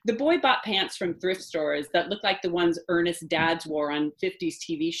The boy bought pants from thrift stores that looked like the ones Ernest's dads wore on 50s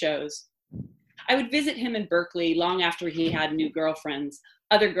TV shows. I would visit him in Berkeley long after he had new girlfriends,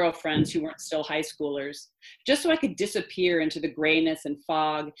 other girlfriends who weren't still high schoolers, just so I could disappear into the grayness and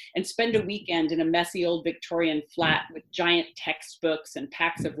fog and spend a weekend in a messy old Victorian flat with giant textbooks and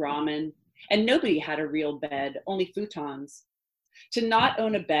packs of ramen. And nobody had a real bed, only futons. To not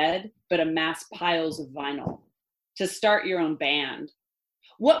own a bed, but amass piles of vinyl. To start your own band.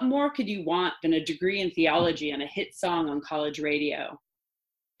 What more could you want than a degree in theology and a hit song on college radio?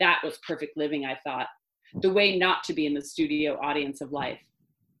 That was perfect living, I thought. The way not to be in the studio audience of life.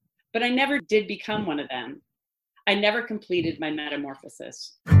 But I never did become one of them. I never completed my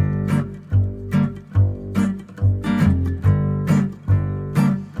metamorphosis.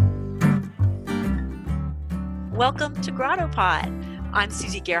 Welcome to Grotto Pod. I'm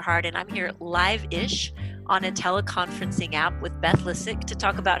Susie Gerhardt, and I'm here live-ish on a teleconferencing app with Beth Lisick to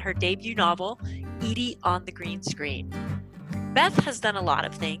talk about her debut novel, Edie on the Green Screen. Beth has done a lot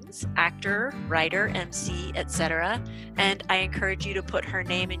of things, actor, writer, MC, etc., and I encourage you to put her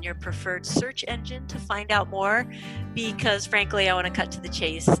name in your preferred search engine to find out more, because frankly, I want to cut to the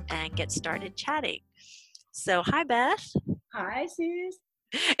chase and get started chatting. So, hi, Beth. Hi, Sus.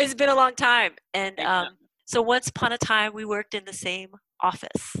 It's been a long time, and so once upon a time, we worked in the same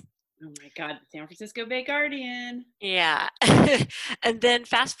office. Oh my God, the San Francisco Bay Guardian. Yeah. And then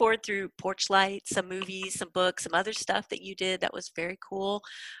fast forward through Porchlight, some movies, some books, some other stuff that you did that was very cool.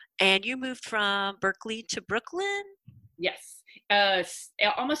 And you moved from Berkeley to Brooklyn? Yes.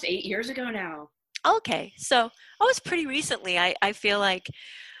 Almost 8 years ago now. Okay. So I was pretty recently. I feel like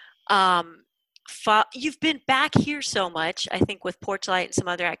you've been back here so much, I think, with Porchlight and some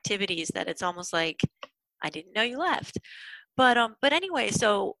other activities that it's almost like I didn't know you left. But anyway,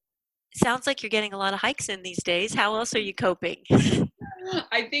 so sounds like you're getting a lot of hikes in these days. How else are you coping?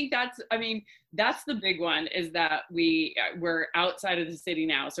 I think that's the big one, is that we're outside of the city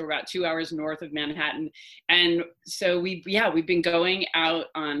now. So we're about 2 hours north of Manhattan. And so we've been going out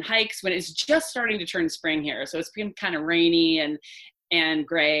on hikes when it's just starting to turn spring here. So it's been kind of rainy and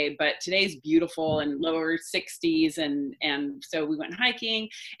gray, but today's beautiful and lower 60s. And so we went hiking,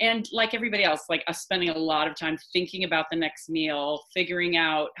 and like everybody else, like us, spending a lot of time thinking about the next meal, figuring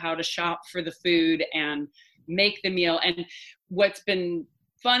out how to shop for the food and make the meal. And what's been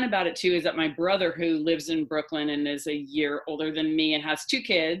fun about it too is that my brother, who lives in Brooklyn and is a year older than me and has 2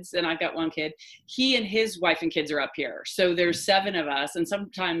 kids, and I've got 1 kid, he and his wife and kids are up here. So there's 7 of us. And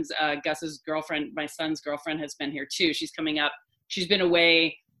sometimes Gus's girlfriend, my son's girlfriend, has been here too. She's coming up. She's been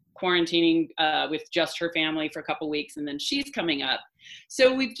away quarantining with just her family for a couple weeks, and then she's coming up.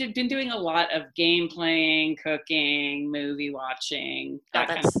 So we've been doing a lot of game playing, cooking, movie watching, that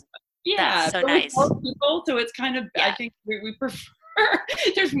kind of stuff. Yeah, that's so nice. People, so it's kind of, yeah. I think we prefer,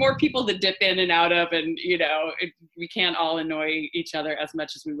 there's more people to dip in and out of, and we can't all annoy each other as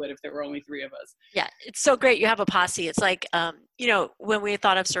much as we would if there were only 3 of us. Yeah, it's so great you have a posse. It's like, when we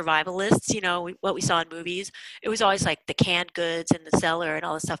thought of survivalists, what we saw in movies, it was always like the canned goods and the cellar and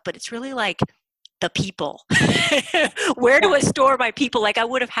all this stuff, but it's really like the people. Where do I store my people? Like, I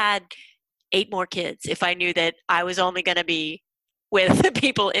would have had 8 more kids if I knew that I was only going to be with the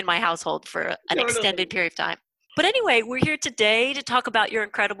people in my household for an extended period of time. But anyway, we're here today to talk about your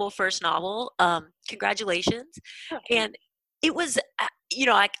incredible first novel. Congratulations. And it was,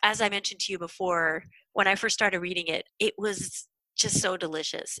 as I mentioned to you before, when I first started reading it, it was just so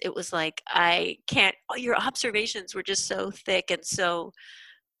delicious. It was like, your observations were just so thick and so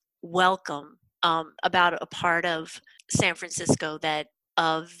welcome about a part of San Francisco that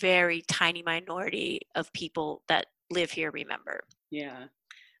a very tiny minority of people that live here remember. Yeah.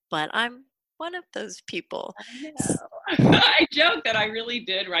 But I'm one of those people. I know. I joke that I really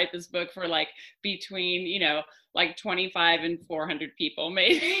did write this book for like between, like 25 and 400 people,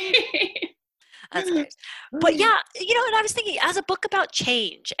 maybe. That's nice. But yeah, and I was thinking, as a book about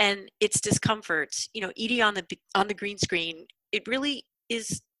change and its discomforts, Edie on the green screen, it really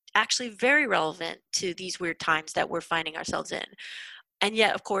is actually very relevant to these weird times that we're finding ourselves in. And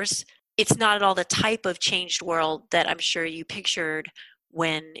yet, of course, it's not at all the type of changed world that I'm sure you pictured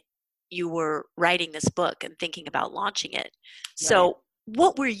when you were writing this book and thinking about launching it. So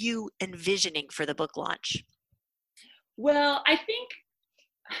what were you envisioning for the book launch? Well, I think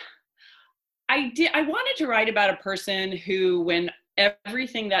I wanted to write about a person who, when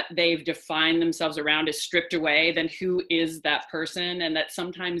everything that they've defined themselves around is stripped away, then who is that person? And that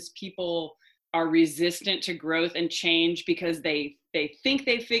sometimes people are resistant to growth and change because they they think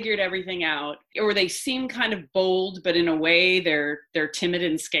they figured everything out, or they seem kind of bold, but in a way they're timid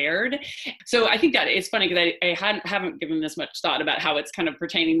and scared. So I think that it's funny because I haven't given this much thought about how it's kind of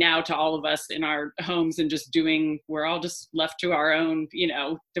pertaining now to all of us in our homes and just we're all just left to our own,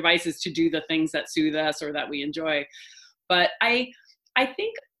 devices to do the things that soothe us or that we enjoy. But I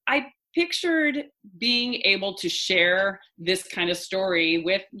think I pictured being able to share this kind of story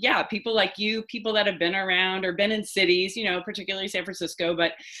with, people like you, people that have been around or been in cities, particularly San Francisco,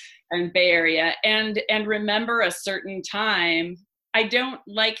 and Bay Area, and remember a certain time. I don't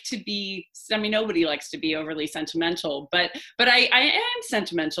like to be, nobody likes to be overly sentimental, but I am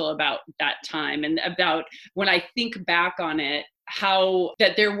sentimental about that time, and about when I think back on it, how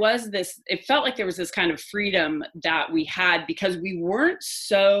that there was this, it felt like there was this kind of freedom that we had because we weren't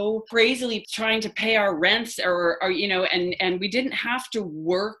so crazily trying to pay our rents or and we didn't have to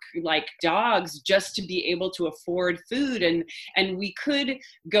work like dogs just to be able to afford food. And we could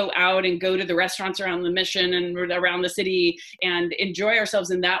go out and go to the restaurants around the Mission and around the city and enjoy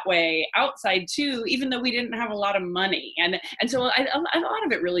ourselves in that way outside too, even though we didn't have a lot of money. And so a lot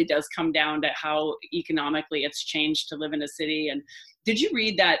of it really does come down to how economically it's changed to live in a city. And did you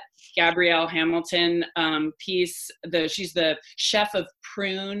read that Gabrielle Hamilton piece? She's the chef of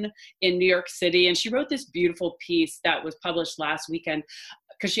Prune in New York City. And she wrote this beautiful piece that was published last weekend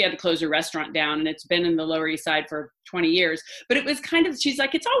because she had to close her restaurant down, and it's been in the Lower East Side for 20 years. But it was kind of, she's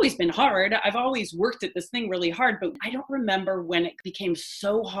like, it's always been hard. I've always worked at this thing really hard, but I don't remember when it became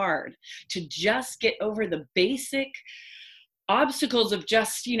so hard to just get over the basic obstacles of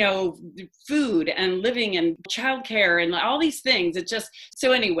just, food and living and childcare and all these things. It just,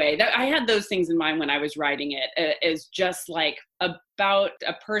 so anyway, I had those things in mind when I was writing it, as just like about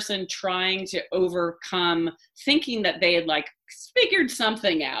a person trying to overcome thinking that they had like figured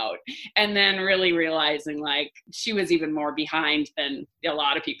something out, and then really realizing like she was even more behind than a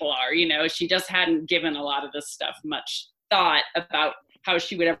lot of people are. She just hadn't given a lot of this stuff much thought about how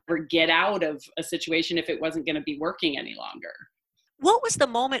she would ever get out of a situation if it wasn't going to be working any longer. What was the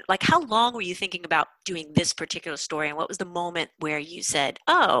moment, like how long were you thinking about doing this particular story? And what was the moment where you said,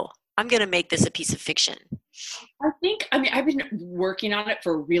 oh, I'm going to make this a piece of fiction? I've been working on it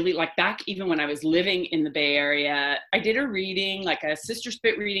for really, like back even when I was living in the Bay Area. I did a reading, like a Sister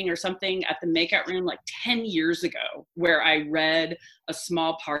Spit reading or something at the Makeout Room like 10 years ago, where I read a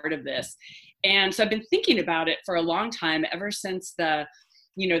small part of this. And so I've been thinking about it for a long time, ever since the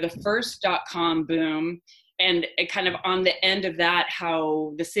first .com boom, and it kind of on the end of that,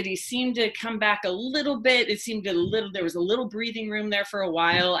 how the city seemed to come back a little bit. There was a little breathing room there for a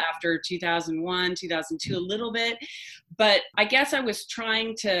while after 2001, 2002, a little bit. But I guess I was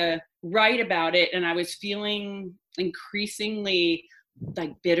trying to write about it, and I was feeling increasingly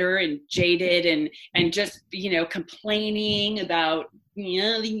like bitter and jaded and just, complaining about,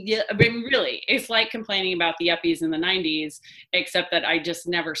 really, it's like complaining about the yuppies in the 90s, except that I just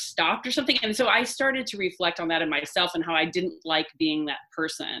never stopped or something. And so I started to reflect on that in myself and how I didn't like being that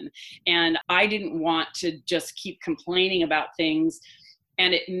person. And I didn't want to just keep complaining about things.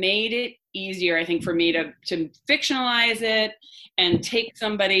 And it made it easier, I think, for me to fictionalize it and take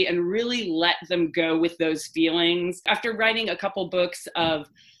somebody and really let them go with those feelings. After writing a couple books of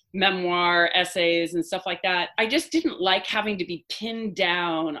memoir essays and stuff like that, I just didn't like having to be pinned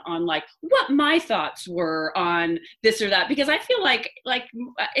down on like what my thoughts were on this or that, because I feel like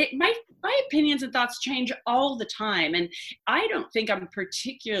my opinions and thoughts change all the time, and I don't think I'm a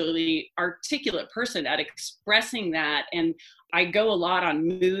particularly articulate person at expressing that, and I go a lot on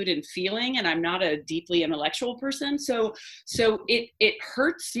mood and feeling, and I'm not a deeply intellectual person. So it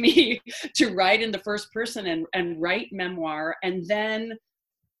hurts me to write in the first person and write memoir and then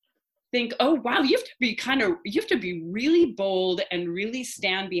think, oh, wow, you have to be really bold and really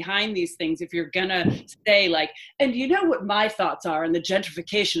stand behind these things if you're gonna say like, and you know what my thoughts are on the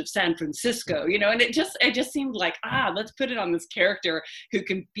gentrification of San Francisco, and it just seemed like, let's put it on this character who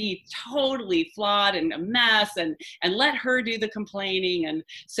can be totally flawed and a mess and let her do the complaining. And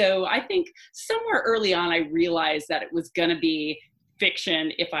so I think somewhere early on, I realized that it was gonna be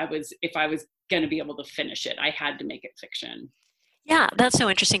fiction. If I was gonna be able to finish it, I had to make it fiction. Yeah, that's so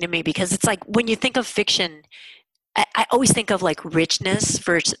interesting to me, because it's like when you think of fiction, I always think of like richness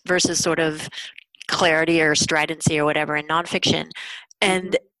versus sort of clarity or stridency or whatever in nonfiction.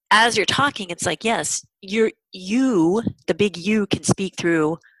 And as you're talking, it's like, yes, the big you can speak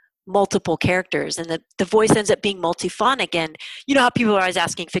through multiple characters, and the voice ends up being multiphonic. And you know how people are always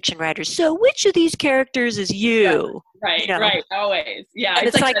asking fiction writers, so which of these characters is you? Right, right, always. Yeah, and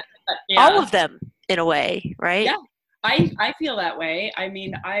it's like all of them in a way, right? Yeah. I feel that way. I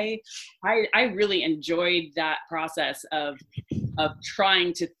mean, I really enjoyed that process of of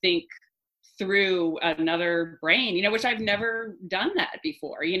trying to think through another brain, which I've never done that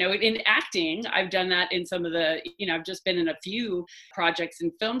before. In acting, I've done that in some of the, I've just been in a few projects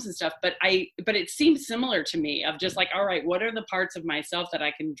and films and stuff, but it seems similar to me of just like, all right, what are the parts of myself that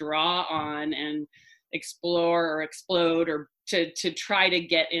I can draw on and explore or explode, or to try to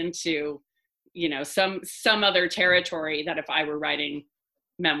get into, some other territory that if I were writing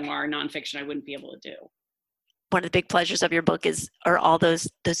memoir, nonfiction, I wouldn't be able to do. One of the big pleasures of your book are all those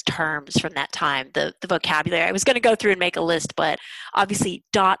terms from that time, the vocabulary. I was going to go through and make a list, but obviously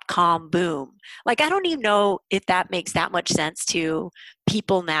 .com boom. Like, I don't even know if that makes that much sense to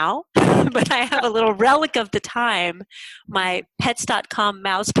people now, but I have a little relic of the time, my pets.com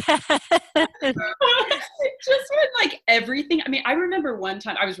mouse pad. Just when like everything. I mean, I remember one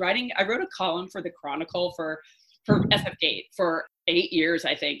time I wrote a column for the Chronicle for SF Gate for 8 years,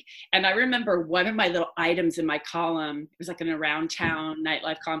 I think. And I remember one of my little items in my column, it was like an around town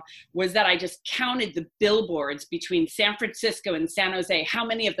nightlife column, was that I just counted the billboards between San Francisco and San Jose, how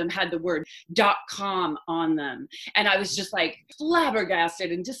many of them had the word .com on them. And I was just like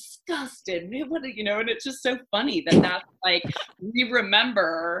flabbergasted and disgusted. And it's just so funny that's like, we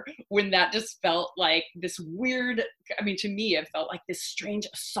remember when that just felt like this weird, I mean, to me, it felt like this strange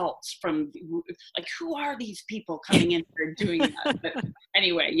assault from like, who are these people coming in here doing that? But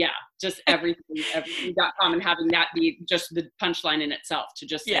anyway, yeah, just everything.com, and having that be just the punchline in itself, to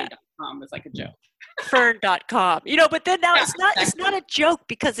just say .com was like a joke. Fern.com, but then now it's not a joke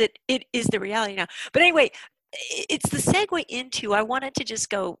because it is the reality now. But anyway, it's the segue into, I wanted to just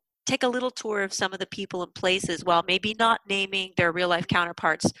go take a little tour of some of the people and places, while maybe not naming their real life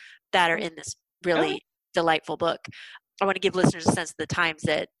counterparts that are in this really delightful book. I want to give listeners a sense of the times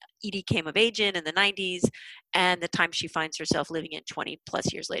that Edie came of age in the 90s, and the time she finds herself living in 20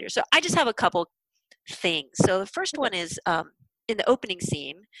 plus years later. So I just have a couple things. So the first one is in the opening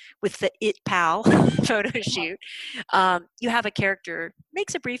scene with the It Pal photo shoot. You have a character,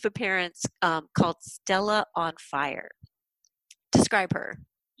 makes a brief appearance, called Stella on Fire. Describe her.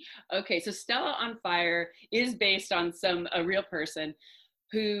 Okay, so Stella on Fire is based on a real person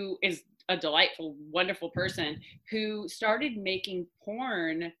who is a delightful, wonderful person who started making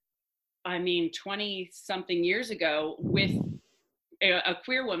porn, 20 something years ago, with a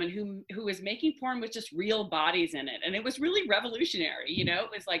queer woman who was making porn with just real bodies in it. And it was really revolutionary.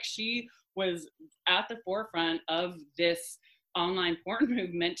 It was like she was at the forefront of this online porn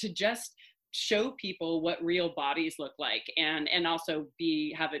movement to just show people what real bodies look like, and also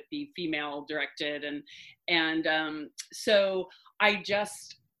have it be female directed. And so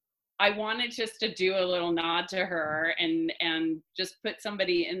I wanted just to do a little nod to her and just put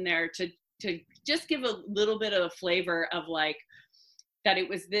somebody in there to just give a little bit of a flavor of like, that it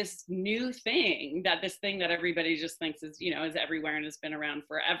was this new thing, this thing that everybody just thinks is, is everywhere and has been around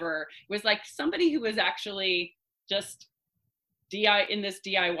forever. It was like somebody who was actually just in this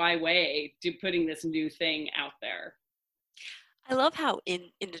DIY way to putting this new thing out there. I love how in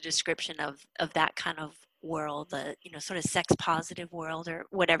the description of that kind of world, the sort of sex positive world, or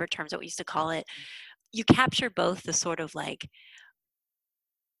whatever terms that we used to call it, you capture both the sort of like,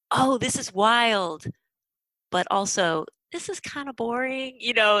 oh, this is wild, but also this is kind of boring,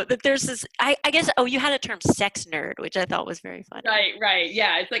 that there's this, I guess, you had a term sex nerd, which I thought was very funny. Right.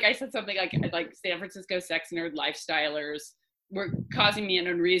 Yeah. It's like, I said something like San Francisco sex nerd lifestylers were causing me an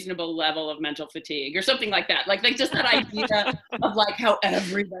unreasonable level of mental fatigue, or something like that. Like just that idea of like how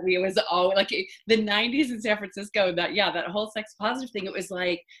everybody was all like the 90s in San Francisco, that whole sex positive thing, it was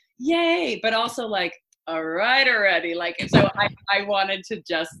like, yay, but also like, all right already. Like, so I wanted to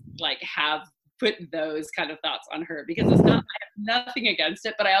just like put those kind of thoughts on her, because I have nothing against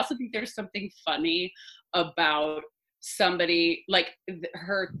it, but I also think there's something funny about somebody like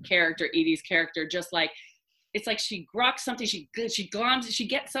her character, Edie's character, just like, it's like she grokks something, she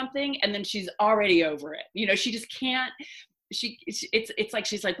gets something, and then she's already over it. She just can't, it's like,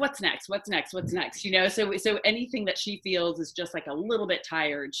 she's like, what's next? So anything that she feels is just like a little bit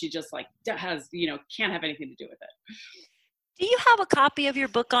tired. She just like has, can't have anything to do with it. Do you have a copy of your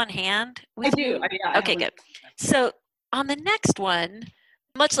book on hand with you? I do. Okay, good. So on the next one,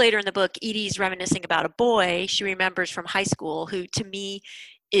 much later in the book, Edie's reminiscing about a boy she remembers from high school who, to me,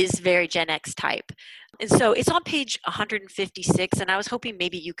 is very Gen X type. And so it's on page 156, and I was hoping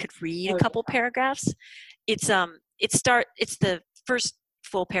maybe you could read a couple paragraphs. It's the first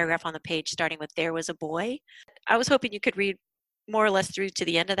full paragraph on the page, starting with "There was a boy." I was hoping you could read more or less through to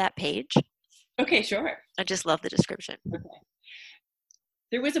the end of that page. Okay, sure. I just love the description. Okay.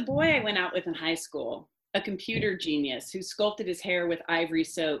 There was a boy I went out with in high school, a computer genius who sculpted his hair with ivory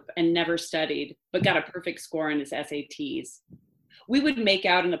soap and never studied, but got a perfect score on his SATs. We would make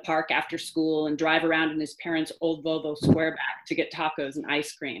out in the park after school and drive around in his parents' old Volvo Squareback to get tacos and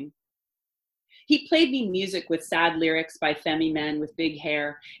ice cream. He played me music with sad lyrics by femme men with big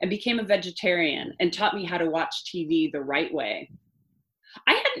hair and became a vegetarian and taught me how to watch TV the right way.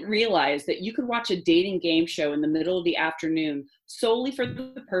 I hadn't realized that you could watch a dating game show in the middle of the afternoon solely for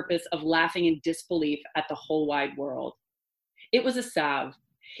the purpose of laughing in disbelief at the whole wide world. It was a salve.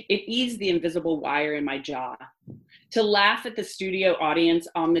 It eased the invisible wire in my jaw. To laugh at the studio audience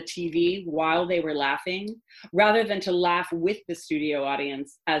on the TV while they were laughing, rather than to laugh with the studio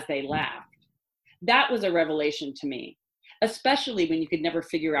audience as they laughed. That was a revelation to me, especially when you could never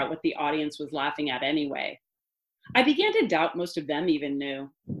figure out what the audience was laughing at anyway. I began to doubt most of them even knew.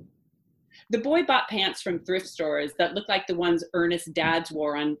 The boy bought pants from thrift stores that looked like the ones Ernest dads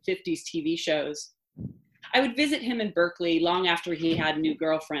wore on 50s TV shows. I would visit him in Berkeley long after he had new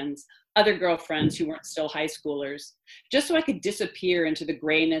girlfriends, other girlfriends who weren't still high schoolers, just so I could disappear into the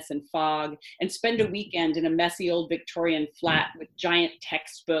grayness and fog and spend a weekend in a messy old Victorian flat with giant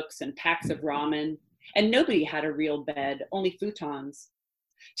textbooks and packs of ramen. And nobody had a real bed, only futons.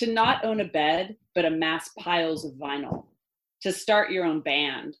 To not own a bed, but amass piles of vinyl. To start your own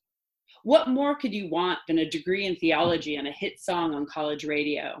band. What more could you want than a degree in theology and a hit song on college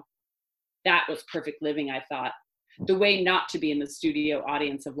radio? That was perfect living, I thought. The way not to be in the studio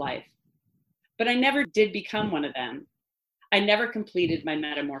audience of life. But I never did become one of them. I never completed my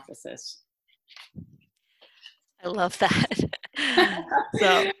metamorphosis. I love that.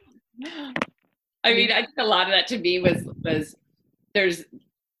 So, I mean, I think a lot of that to me was there's,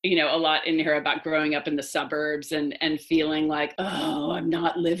 you know, a lot in here about growing up in the suburbs and feeling like, oh, I'm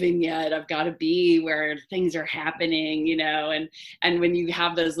not living yet. I've got to be where things are happening, you know, and when you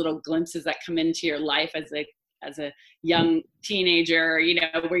have those little glimpses that come into your life as a young teenager, you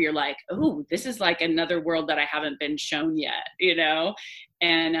know, where you're like, oh, this is like another world that I haven't been shown yet, you know,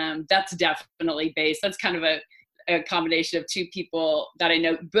 and that's definitely based. That's kind of a combination of two people that I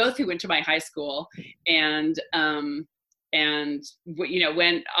know, both who went to my high school and you know,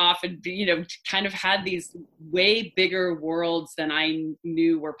 went off and, you know, kind of had these way bigger worlds than I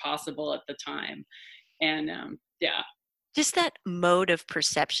knew were possible at the time. And yeah. Just that mode of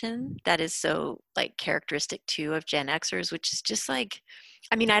perception that is so like characteristic too of Gen Xers, which is just like,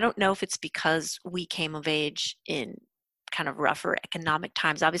 I mean, I don't know if it's because we came of age in kind of rougher economic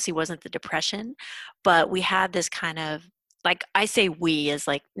times. Obviously wasn't the Depression, but we had this kind of, like, I say we as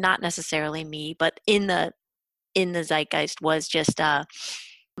like not necessarily me, but in the zeitgeist was just that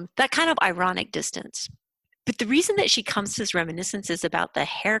kind of ironic distance. But the reason that she comes to this reminiscence is about the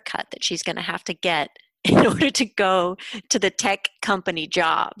haircut that she's going to have to get in order to go to the tech company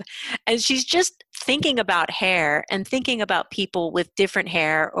job. And she's just thinking about hair and thinking about people with different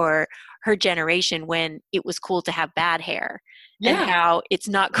hair or her generation when it was cool to have bad hair, and how it's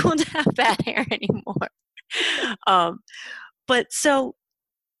not cool to have bad hair anymore. But so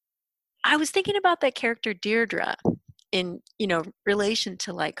I was thinking about that character Deirdre in, you know, relation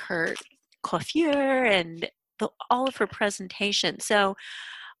to like her coiffure and all of her presentation. So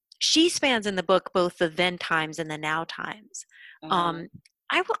she spans in the book both the then times and the now times.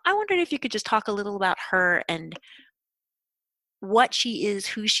 I wondered if you could just talk a little about her and what she is,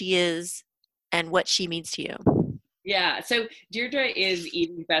 who she is, and what she means to you. Yeah. So Deirdre is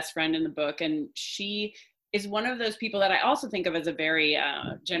Edie's best friend in the book, and she is one of those people that I also think of as a very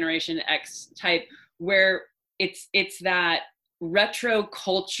Generation X type, where it's that retro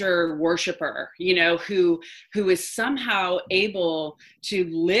culture worshiper, you know, who is somehow able to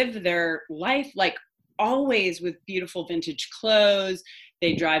live their life like always with beautiful vintage clothes.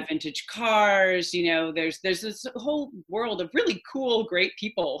 They drive vintage cars, you know, there's this whole world of really cool, great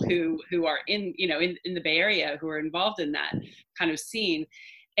people who are in, you know, in the Bay Area, who are involved in that kind of scene.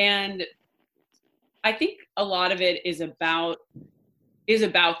 And I think a lot of it is about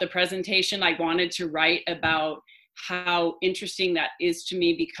the presentation. I wanted to write about how interesting that is to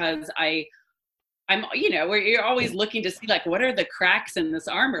me, because I'm, you know, where you're always looking to see like, what are the cracks in this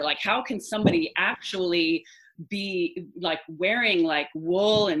armor? Like, how can somebody actually be like wearing like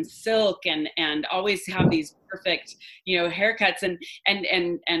wool and silk and always have these perfect, you know, haircuts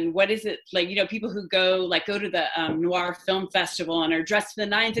and what is it like, you know, people who go to the noir film festival and are dressed to the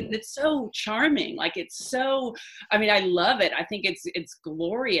nines, and it's so charming. Like, it's so, I mean, I love it. I think it's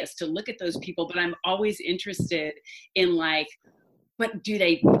glorious to look at those people, but I'm always interested in like, what do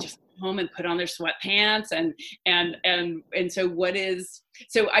they just home and put on their sweatpants and so what is,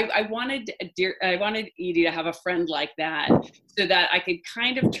 so I wanted Edie to have a friend like that, so that I could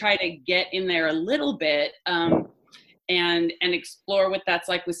kind of try to get in there a little bit and explore what that's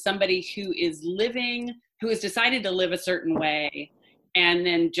like with somebody who is living who has decided to live a certain way and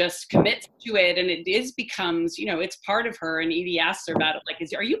then just commits to it, and it becomes, it's part of her. And Edie asks her about it, like,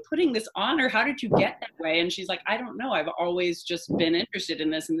 are you putting this on, or how did you get that way? And she's like, I don't know, I've always just been interested in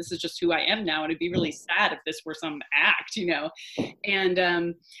this, and this is just who I am now, and it'd be really sad if this were some act.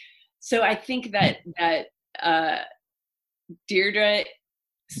 And so I think that Deirdre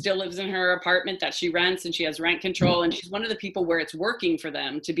still lives in her apartment that she rents, and she has rent control, and she's one of the people where it's working for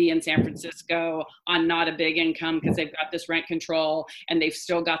them to be in San Francisco on not a big income, because they've got this rent control and they've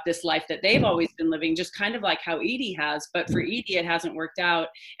still got this life that they've always been living, just kind of like how Edie has. But for Edie, it hasn't worked out,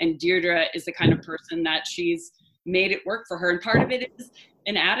 and Deirdre is the kind of person that she's made it work for her. And part of it is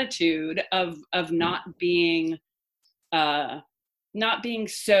an attitude of not being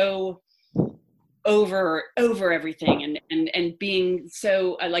so over everything, and being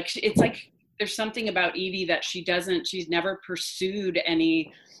so like, it's like there's something about Edie that she's never pursued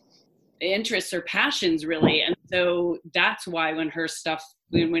any interests or passions really. And so that's why when her stuff,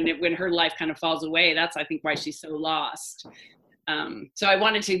 when her life kind of falls away, that's, I think, why she's so lost. So I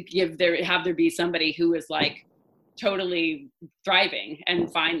wanted to have there be somebody who is like totally thriving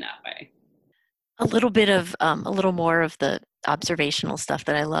and fine that way. A little more of the observational stuff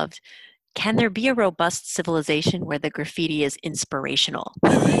that I loved. Can there be a robust civilization where the graffiti is inspirational?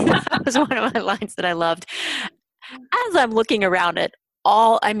 That was one of my lines that I loved. As I'm looking around at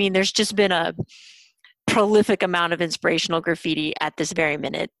there's just been a prolific amount of inspirational graffiti at this very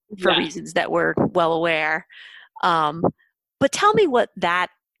minute for reasons that we're well aware. But tell me what that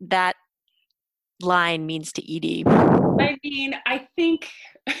line means to Edie. I mean, I think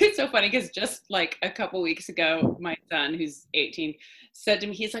it's so funny because just like a couple weeks ago, my son, who's 18, said to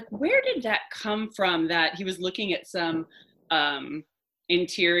me, he's like, where did that come from? That he was looking at some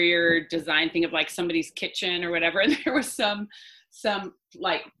interior design thing of like somebody's kitchen or whatever, and there was some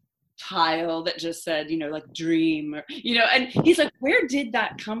like tile that just said, like dream, or, and he's like, where did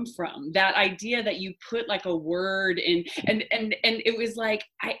that come from? That idea that you put like a word in, and it was like,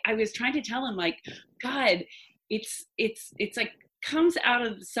 I was trying to tell him, like, God, it's like comes out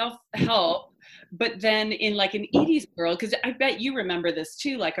of self-help, but then in like an Edie's world, because I bet you remember this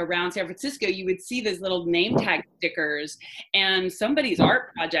too, like around San Francisco, you would see these little name tag stickers, and somebody's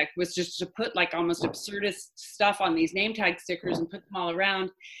art project was just to put like almost absurdist stuff on these name tag stickers and put them all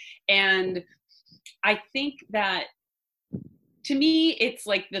around. And I think that, to me, it's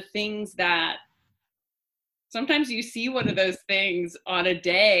like the things that sometimes you see one of those things on a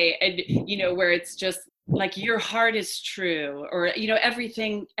day, and where it's just like your heart is true, or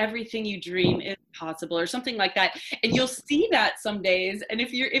everything you dream is possible, or something like that. And you'll see that some days, and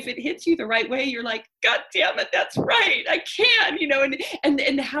if it hits you the right way, you're like, God damn it, that's right, I can,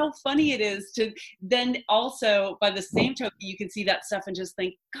 and how funny it is to then also, by the same token, you can see that stuff and just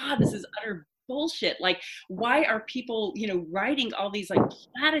think, God, this is utter bullshit. Like, why are people writing all these like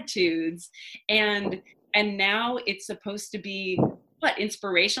platitudes, and now it's supposed to be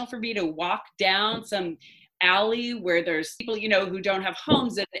inspirational for me to walk down some alley where there's people who don't have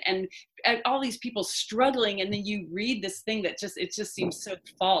homes, and all these people struggling, and then you read this thing that it just seems so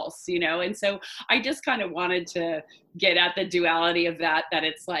false, and so I just kind of wanted to get at the duality of that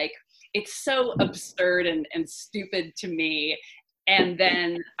it's like, it's so absurd and stupid to me, and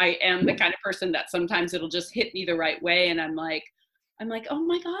then I am the kind of person that sometimes it'll just hit me the right way, and I'm like, oh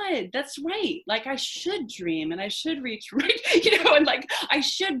my God, that's right. Like, I should dream, and I should reach, right, and like I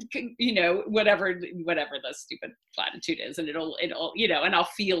should, whatever the stupid platitude is, and it'll, and I'll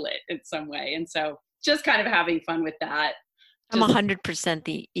feel it in some way. And so just kind of having fun with that. I'm 100%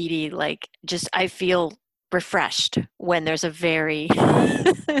 the Edie, like, just, I feel refreshed when there's a very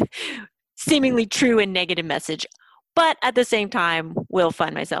seemingly true and negative message, but at the same time will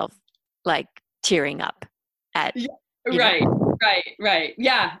find myself like tearing up at, Right.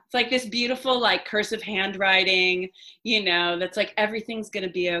 Yeah. It's like this beautiful, like, cursive handwriting, that's like, everything's going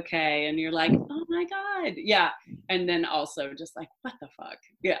to be okay. And you're like, oh my God. Yeah. And then also just like, what the fuck?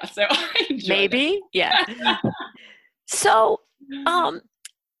 Yeah. So I enjoy maybe. It. Yeah. So, I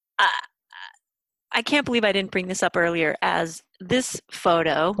can't believe I didn't bring this up earlier, as this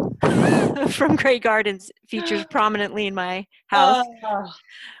photo from Grey Gardens features prominently in my house.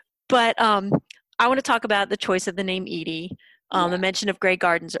 But, I want to talk about the choice of the name Edie, the mention of Grey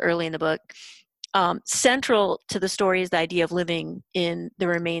Gardens early in the book. Central to the story is the idea of living in the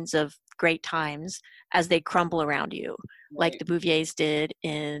remains of great times as they crumble around you, like the Bouviers did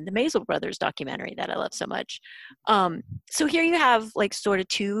in the Maisel Brothers documentary that I love so much. So here you have like sort of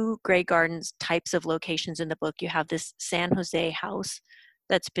two Grey Gardens types of locations in the book. You have this San Jose house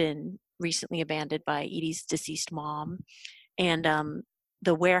that's been recently abandoned by Edie's deceased mom, and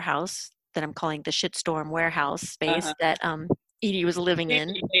the warehouse that I'm calling the shitstorm warehouse space Uh-huh. that Edie was living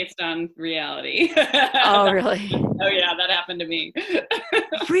in. Based on reality. Oh, really? Oh yeah, that happened to me.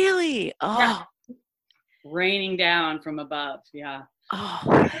 Really? Yeah. Oh. Raining down from above. Yeah.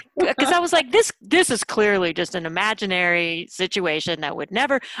 Oh, because I was like, this is clearly just an imaginary situation that would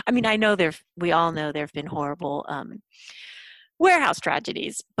never. I mean, I know we all know there have been horrible warehouse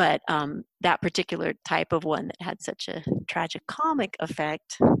tragedies, but that particular type of one that had such a tragic comic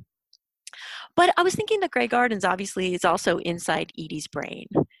effect. But I was thinking the Grey Gardens obviously is also inside Edie's brain,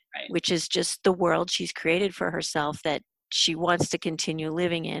 Right. which is just the world she's created for herself that she wants to continue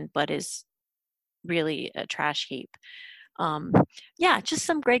living in, but is really a trash heap. Yeah, just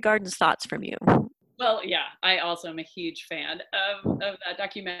some Grey Gardens thoughts from you. Well, yeah, I also am a huge fan of that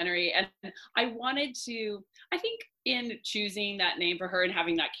documentary. And I think in choosing that name for her and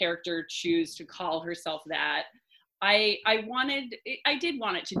having that character choose to call herself that, I did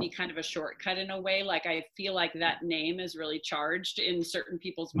want it to be kind of a shortcut in a way. Like, I feel like that name is really charged in certain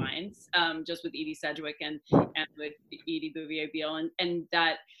people's minds, just with Edie Sedgwick and with Edie Bouvier Beale, and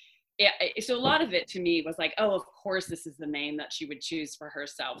that. Yeah, so a lot of it to me was like, oh, of course this is the name that she would choose for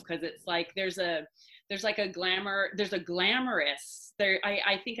herself, because it's like there's a glamorous there.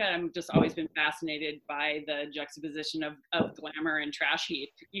 I think I'm just always been fascinated by the juxtaposition of glamour and trash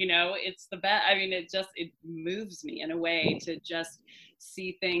heap. It's the best. I mean, it moves me in a way to just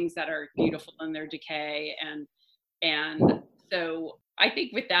see things that are beautiful in their decay, and so I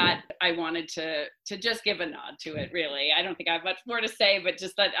think with that, I wanted to just give a nod to it, really. I don't think I have much more to say, but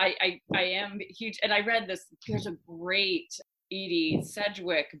just that I am huge. And I read there's a great Edie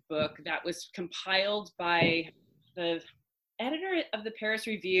Sedgwick book that was compiled by the editor of the Paris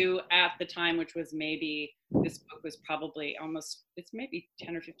Review at the time, which was this book was probably it's maybe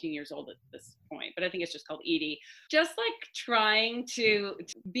 10 or 15 years old at this point, but I think it's just called Edie. Just like trying to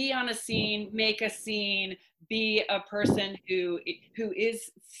be on a scene, make a scene, be a person who is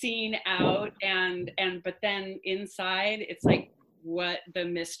seen out, but then inside it's like what the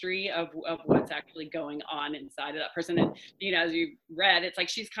mystery of what's actually going on inside of that person. And as you read, it's like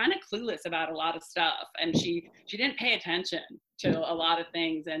she's kind of clueless about a lot of stuff, and she didn't pay attention to a lot of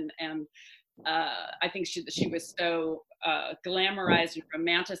things, and I think she was so glamorized and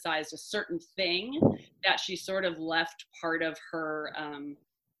romanticized a certain thing that she sort of left part of her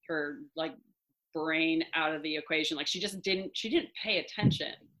like brain out of the equation. Like she didn't pay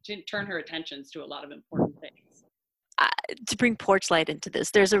attention. She didn't turn her attentions to a lot of important things. To bring Porchlight into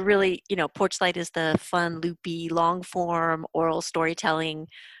this, there's a really, Porchlight is the fun, loopy, long form oral storytelling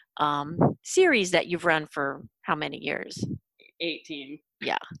series that you've run for how many years? 18.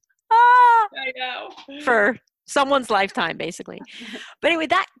 Yeah. I know. For someone's lifetime, basically. But anyway,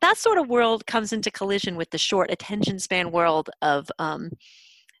 that sort of world comes into collision with the short attention span world of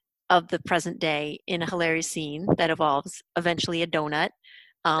the present day in a hilarious scene that evolves eventually a donut.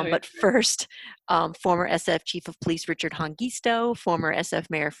 But first, former SF Chief of Police Richard Hongisto, former SF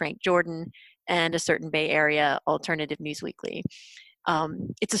Mayor Frank Jordan, and a certain Bay Area alternative news weekly.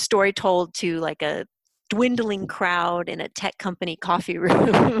 It's a story told to like a dwindling crowd in a tech company coffee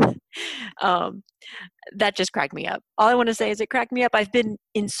room. That just cracked me up. All I want to say is it cracked me up. I've been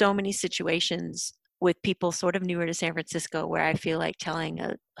in so many situations with people sort of newer to San Francisco where I feel like telling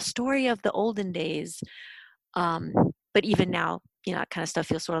a story of the olden days. But even now, that kind of stuff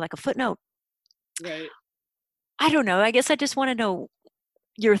feels sort of like a footnote. Right. I don't know. I guess I just want to know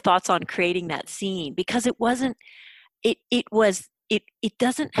your thoughts on creating that scene, because it wasn't, it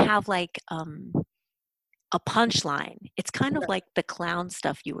doesn't have like a punchline. It's kind of like the clown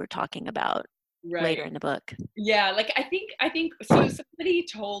stuff you were talking about later in the book. Yeah, like I think so. Somebody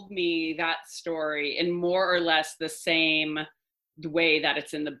told me that story in more or less the same way that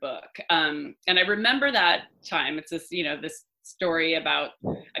it's in the book, and I remember that time. It's this, this story about.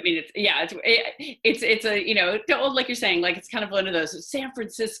 I mean, it's a like you're saying, like it's kind of one of those San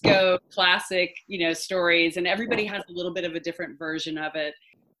Francisco classic, stories, and everybody has a little bit of a different version of it.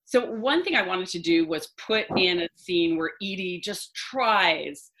 So one thing I wanted to do was put in a scene where Edie just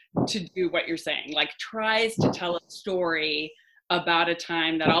tries to do what you're saying, like tries to tell a story about a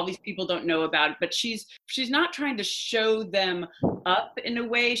time that all these people don't know about, but she's not trying to show them up in a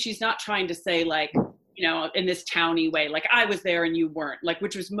way. She's not trying to say like, in this towny way, like I was there and you weren't, like,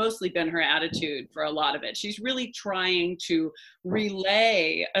 which was mostly been her attitude for a lot of it. She's really trying to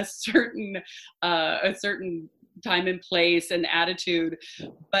relay a certain time and place and attitude,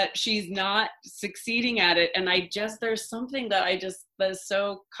 but she's not succeeding at it. And there's something that's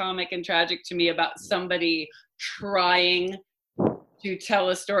so comic and tragic to me about somebody trying to tell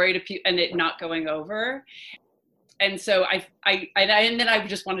a story to people and it not going over. and so and then I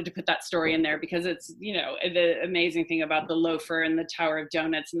just wanted to put that story in there because it's, you know, the amazing thing about the loafer and the Tower of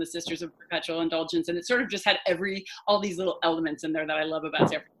Donuts and the Sisters of Perpetual Indulgence, and it sort of just had all these little elements in there that I love about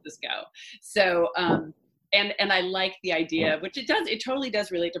San Francisco. So and I like the idea, which it totally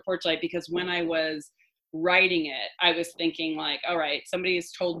does relate to Porchlight, because when I was writing it, I was thinking like, all right, somebody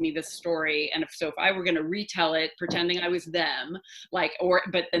has told me this story, and if I were going to retell it pretending I was them, like,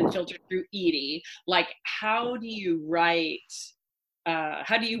 but then filtered through Edie, like, how do you write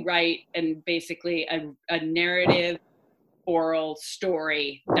and basically a narrative oral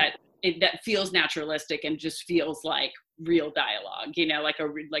story that feels naturalistic and just feels like real dialogue, you know,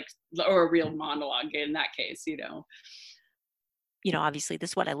 or a real monologue in that case, you know. You know, obviously,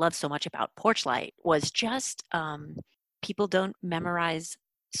 this is what I love so much about Porchlight was just people don't memorize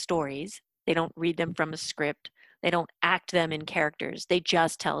stories. They don't read them from a script. They don't act them in characters. They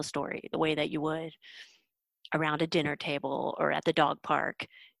just tell a story the way that you would around a dinner table or at the dog park.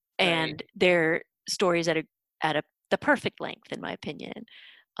 And Right. they're stories at the perfect length, in my opinion.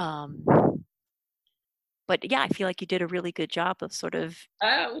 But yeah, I feel like you did a really good job of sort of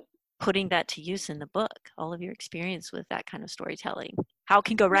Oh, putting that to use in the book, all of your experience with that kind of storytelling. How it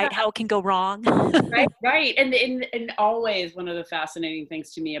can go yeah. right, how it can go wrong. Right. And always one of the fascinating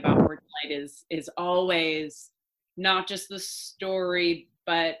things to me about Porchlight is always not just the story,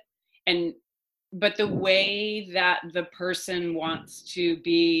 but the way that the person wants to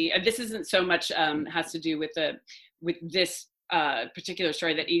be. This isn't so much has to do with this particular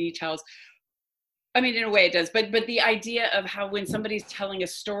story that Edie tells. I mean, in a way it does, but the idea of how when somebody's telling a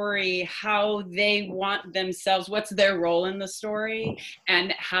story, how they want themselves, what's their role in the story,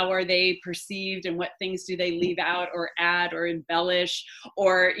 and how are they perceived, and what things do they leave out or add or embellish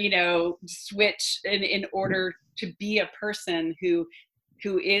or, you know, switch in order to be a person who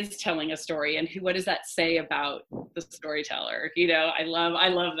is telling a story, and what does that say about the storyteller? You know, I love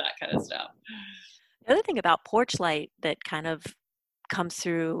that kind of stuff. The other thing about Porchlight that kind of comes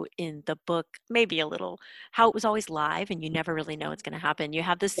through in the book, maybe a little, how it was always live and you never really know what's going to happen. You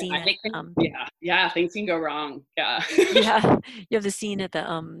have the scene at Things can go wrong. Yeah. you have the scene at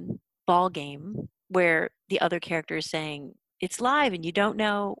the ball game where the other character is saying it's live and you don't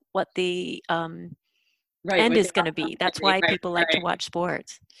know what the Right. end is going to be. That's why people like to watch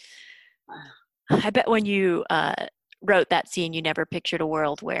sports. I bet when you wrote that scene, you never pictured a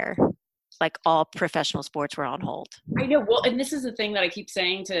world where like all professional sports were on hold. I know. Well, and this is the thing that I keep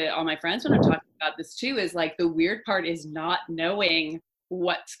saying to all my friends when I'm talking about this too, is like the weird part is not knowing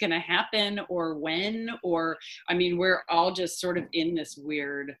what's going to happen or when, or, I mean, we're all just sort of in this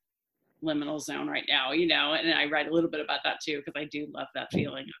weird liminal zone right now, you know, and I write a little bit about that too, because I do love that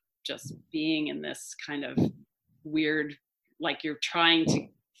feeling of just being in this kind of weird, like you're trying to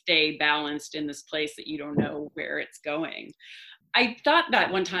stay balanced in this place that you don't know where it's going. I thought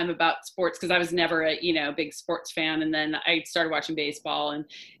that one time about sports because I was never a, you know, big sports fan, and then I started watching baseball, and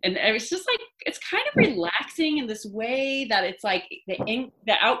it was just like it's kind of relaxing in this way that it's like the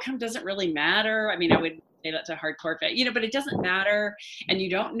outcome doesn't really matter. I mean, I would say that to hardcore fan, you know, but it doesn't matter, and you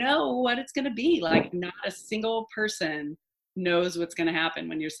don't know what it's going to be. Like, not a single person knows what's going to happen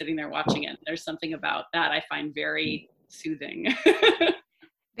when you're sitting there watching it. There's something about that I find very soothing.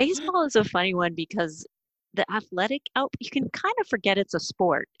 Baseball is a funny one because the athletic you can kind of forget it's a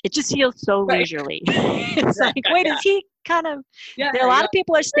sport. It just feels so Right. leisurely. It's like, wait, is he kind of, there are a lot of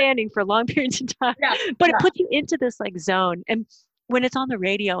people are standing for long periods of time, but it puts you into this like zone. And when it's on the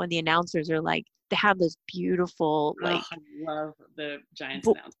radio and the announcers are like, they have those beautiful, like, I love the Giants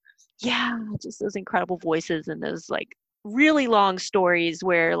announcers. Yeah, just those incredible voices and those like really long stories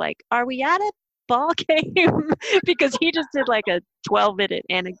where like, are we at a ball game? Because he just did like a 12-minute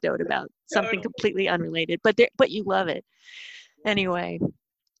anecdote about something completely unrelated, but you love it. Anyway,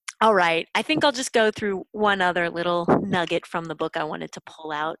 all right. I think I'll just go through one other little nugget from the book I wanted to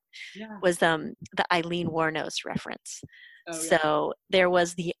pull out. Was the Eileen Wuornos reference. So there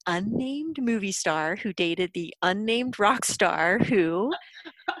was the unnamed movie star who dated the unnamed rock star who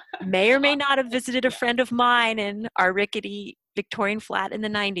may or may not have visited a friend of mine in our rickety Victorian flat in the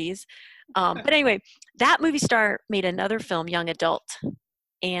 90s. But anyway, that movie star made another film, Young Adult.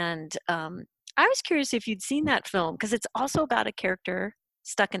 And I was curious if you'd seen that film because it's also about a character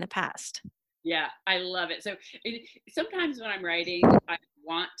stuck in the past. Yeah, I love it. So sometimes when I'm writing, I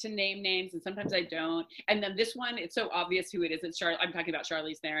want to name names and sometimes I don't. And then this one, it's so obvious who it is. It's I'm talking about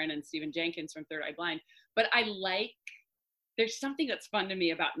Charlize Theron and Stephen Jenkins from Third Eye Blind. But there's something that's fun to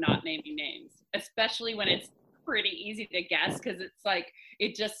me about not naming names, especially when it's pretty easy to guess, because it's like,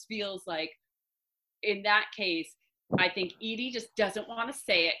 it just feels like in that case, I think Edie just doesn't want to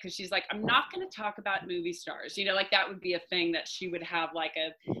say it because she's like, I'm not going to talk about movie stars. You know, like that would be a thing that she would have like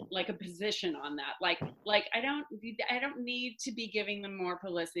a position on that. Like I don't need to be giving them more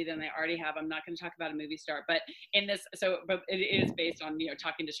publicity than they already have. I'm not going to talk about a movie star. But in this, but it is based on, you know,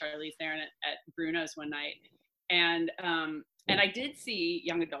 talking to Charlize Theron at Bruno's one night, and I did see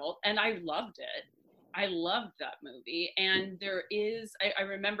Young Adult, and I loved it. I loved that movie, and there is I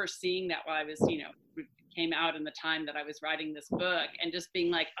remember seeing that while I was, you know, came out in the time that I was writing this book, and just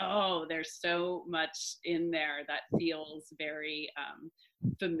being like, oh, there's so much in there that feels very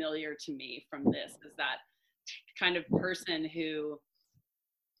familiar to me from this, is that kind of person who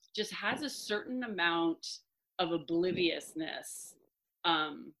just has a certain amount of obliviousness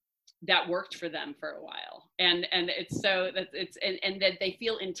that worked for them for a while, and it's so that it's and that they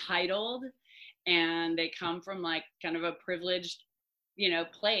feel entitled, and they come from like kind of a privileged, you know,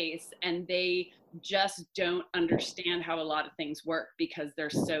 place, and they just don't understand how a lot of things work because they're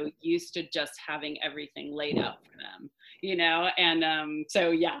so used to just having everything laid out for them, you know. And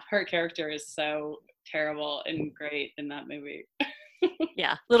so yeah, her character is so terrible and great in that movie.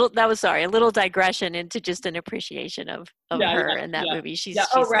 Yeah, a little digression into just an appreciation of Yeah, her yeah, in that yeah. movie. She's Yeah.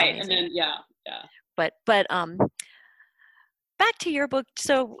 Oh, right. amazing. And then yeah. But back to your book.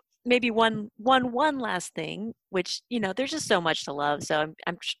 So maybe one last thing, which, you know, there's just so much to love. So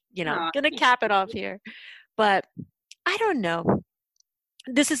I'm you know, gonna cap it off here. But I don't know.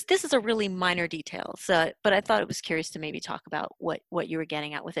 This is a really minor detail. So, but I thought it was curious to maybe talk about what you were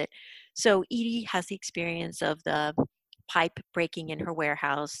getting at with it. So Edie has the experience of the pipe breaking in her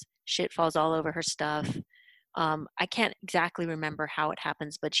warehouse. Shit falls all over her stuff. I can't exactly remember how it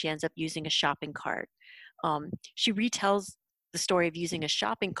happens, but she ends up using a shopping cart. She retells the story of using a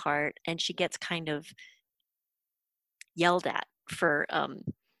shopping cart, and she gets kind of yelled at for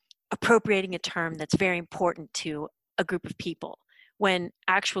appropriating a term that's very important to a group of people, when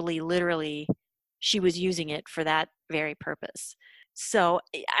actually, literally, she was using it for that very purpose. So,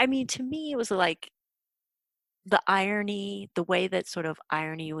 I mean, to me, it was like the irony, the way that sort of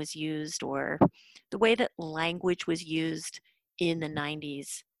irony was used, or the way that language was used in the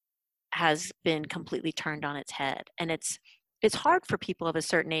 90s has been completely turned on its head. And it's hard for people of a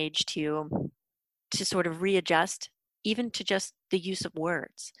certain age to sort of readjust, even to just the use of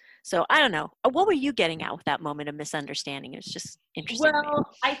words. So I don't know. What were you getting at with that moment of misunderstanding? It was just interesting to me. Well,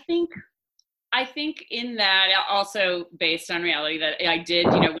 I think in that, also based on reality, that I did,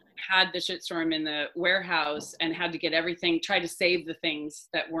 you know, had the shitstorm in the warehouse and had to get everything, try to save the things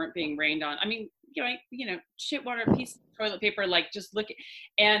that weren't being rained on. I mean, you know, shit water, piece of toilet paper, like just look,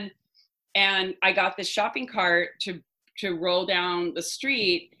 and I got this shopping cart to roll down the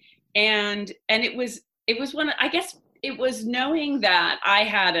street, and it was one, I guess it was knowing that I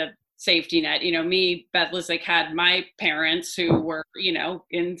had a safety net. You know, me, Beth Lisick, had my parents who were, you know,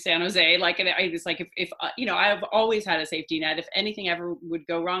 in San Jose. Like, and I was like, if you know, I've always had a safety net. If anything ever would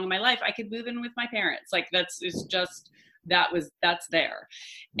go wrong in my life, I could move in with my parents. Like, that's there.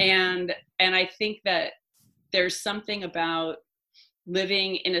 And I think that there's something about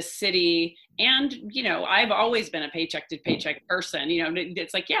living in a city, and, you know, I've always been a paycheck to paycheck person. You know,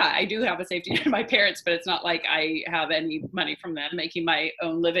 it's like, yeah, I do have a safety net in my parents, but it's not like I have any money from them, making my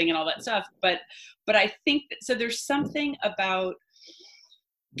own living and all that stuff. But I think that, so there's something about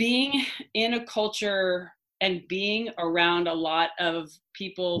being in a culture and being around a lot of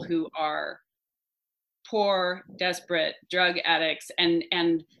people who are poor, desperate, drug addicts,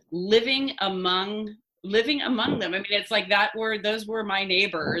 and living among them. I mean, it's like those were my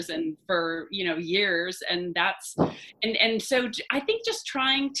neighbors, and for, you know, years, and so I think just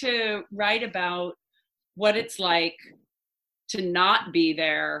trying to write about what it's like to not be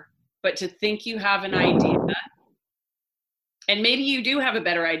there, but to think you have an idea, and maybe you do have a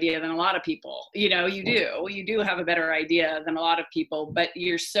better idea than a lot of people. You know, you do have a better idea than a lot of people, but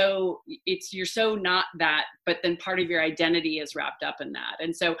you're so not that, but then part of your identity is wrapped up in that.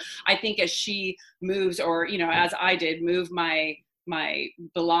 And so I think as she moves, or, you know, as I did, move my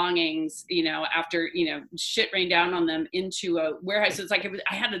belongings, you know, after, you know, shit rained down on them, into a warehouse, it's like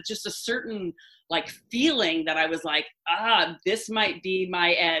I had just a certain like feeling that I was like, this might be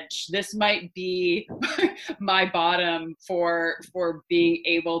my edge. This might be my bottom for being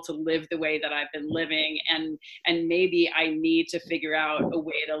able to live the way that I've been living. And maybe I need to figure out a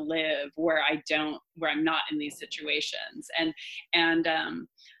way to live where I'm not in these situations.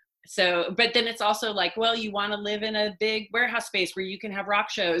 So, but then it's also like, well, you want to live in a big warehouse space where you can have rock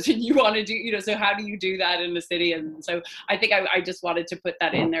shows, and you want to do, you know, so how do you do that in the city? And so I think I just wanted to put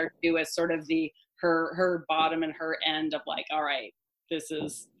that in there too, as sort of her bottom and her end of like, all right, this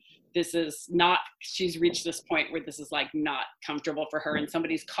is this is not, she's reached this point where this is like not comfortable for her, and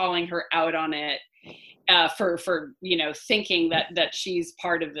somebody's calling her out on it for you know, thinking that she's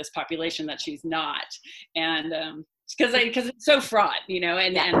part of this population that she's not. And because it's so fraught, you know,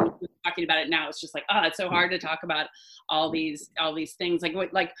 and talking about it now, it's just like, oh, it's so hard to talk about all these things, like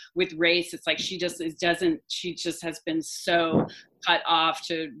with race. It's like she just has been so cut off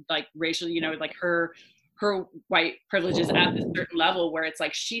to like racial, you know, like her white privilege is at a certain level where it's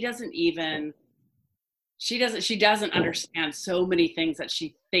like she doesn't understand so many things that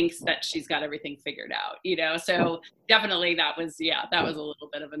she thinks that she's got everything figured out, you know. So definitely that was a little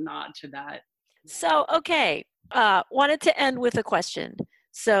bit of a nod to that. So okay, wanted to end with a question.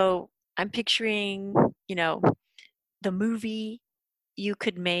 So I'm picturing, you know, the movie you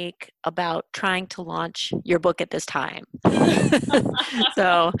could make about trying to launch your book at this time.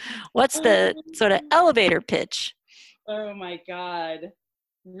 So what's the sort of elevator pitch? Oh my God.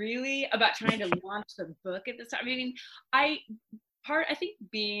 Really? About trying to launch the book at this time? I mean, I think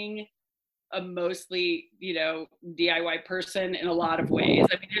being a mostly, you know, DIY person in a lot of ways.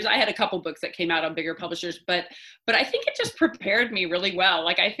 I mean, I had a couple books that came out on bigger publishers, but I think it just prepared me really well.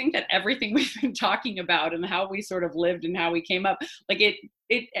 Like, I think that everything we've been talking about and how we sort of lived and how we came up, like it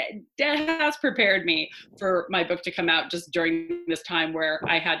has prepared me for my book to come out just during this time where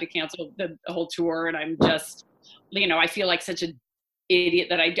I had to cancel the whole tour, and I'm just, you know, I feel like such a idiot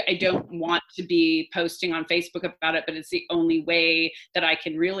that I don't want to be posting on Facebook about it, but it's the only way that I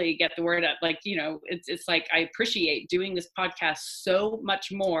can really get the word out. Like, you know, it's like I appreciate doing this podcast so much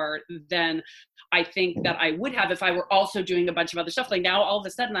more than I think that I would have if I were also doing a bunch of other stuff. Like now all of a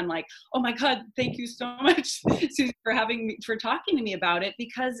sudden I'm like, oh my God, thank you so much, Susie, for talking to me about it,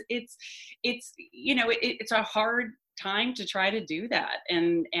 because it's you know, it's a hard time to try to do that.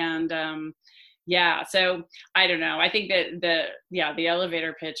 And yeah, so I don't know. I think that the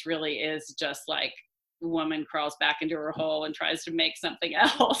elevator pitch really is just like the woman crawls back into her hole and tries to make something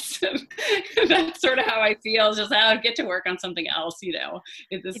else. That's sort of how I feel. It's just how I get to work on something else, you know.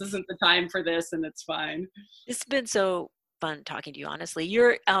 This isn't the time for this, and it's fine. It's been so fun talking to you, honestly.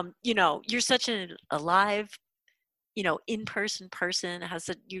 You're you know, you're such an alive, you know, in-person person.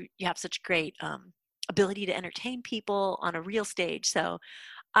 You have such great ability to entertain people on a real stage. So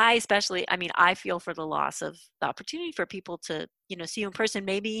I feel for the loss of the opportunity for people to, you know, see you in person.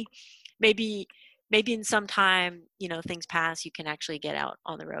 Maybe in some time, you know, things pass, you can actually get out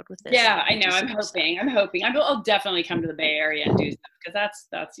on the road with this. Yeah, I know. I'm hoping. I'll definitely come to the Bay Area and do stuff, because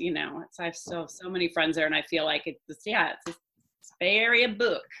that's you know, I have so many friends there, and I feel like it's a Bay Area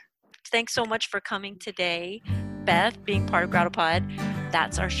book. Thanks so much for coming today, Beth, being part of GrottoPod.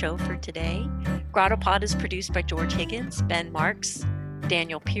 That's our show for today. GrottoPod is produced by George Higgins, Ben Marks,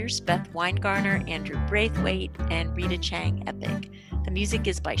 Daniel Pierce, Beth Weingarner, Andrew Braithwaite, and Rita Chang Epic. The music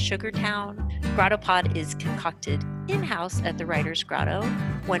is by Sugartown. GrottoPod is concocted in-house at the Writer's Grotto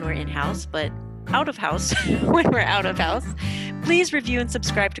when we're in-house, but out of house when we're out of house. Please review and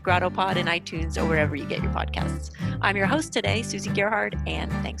subscribe to GrottoPod in iTunes or wherever you get your podcasts. I'm your host today, Susie Gerhard, and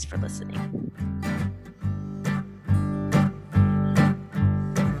thanks for listening.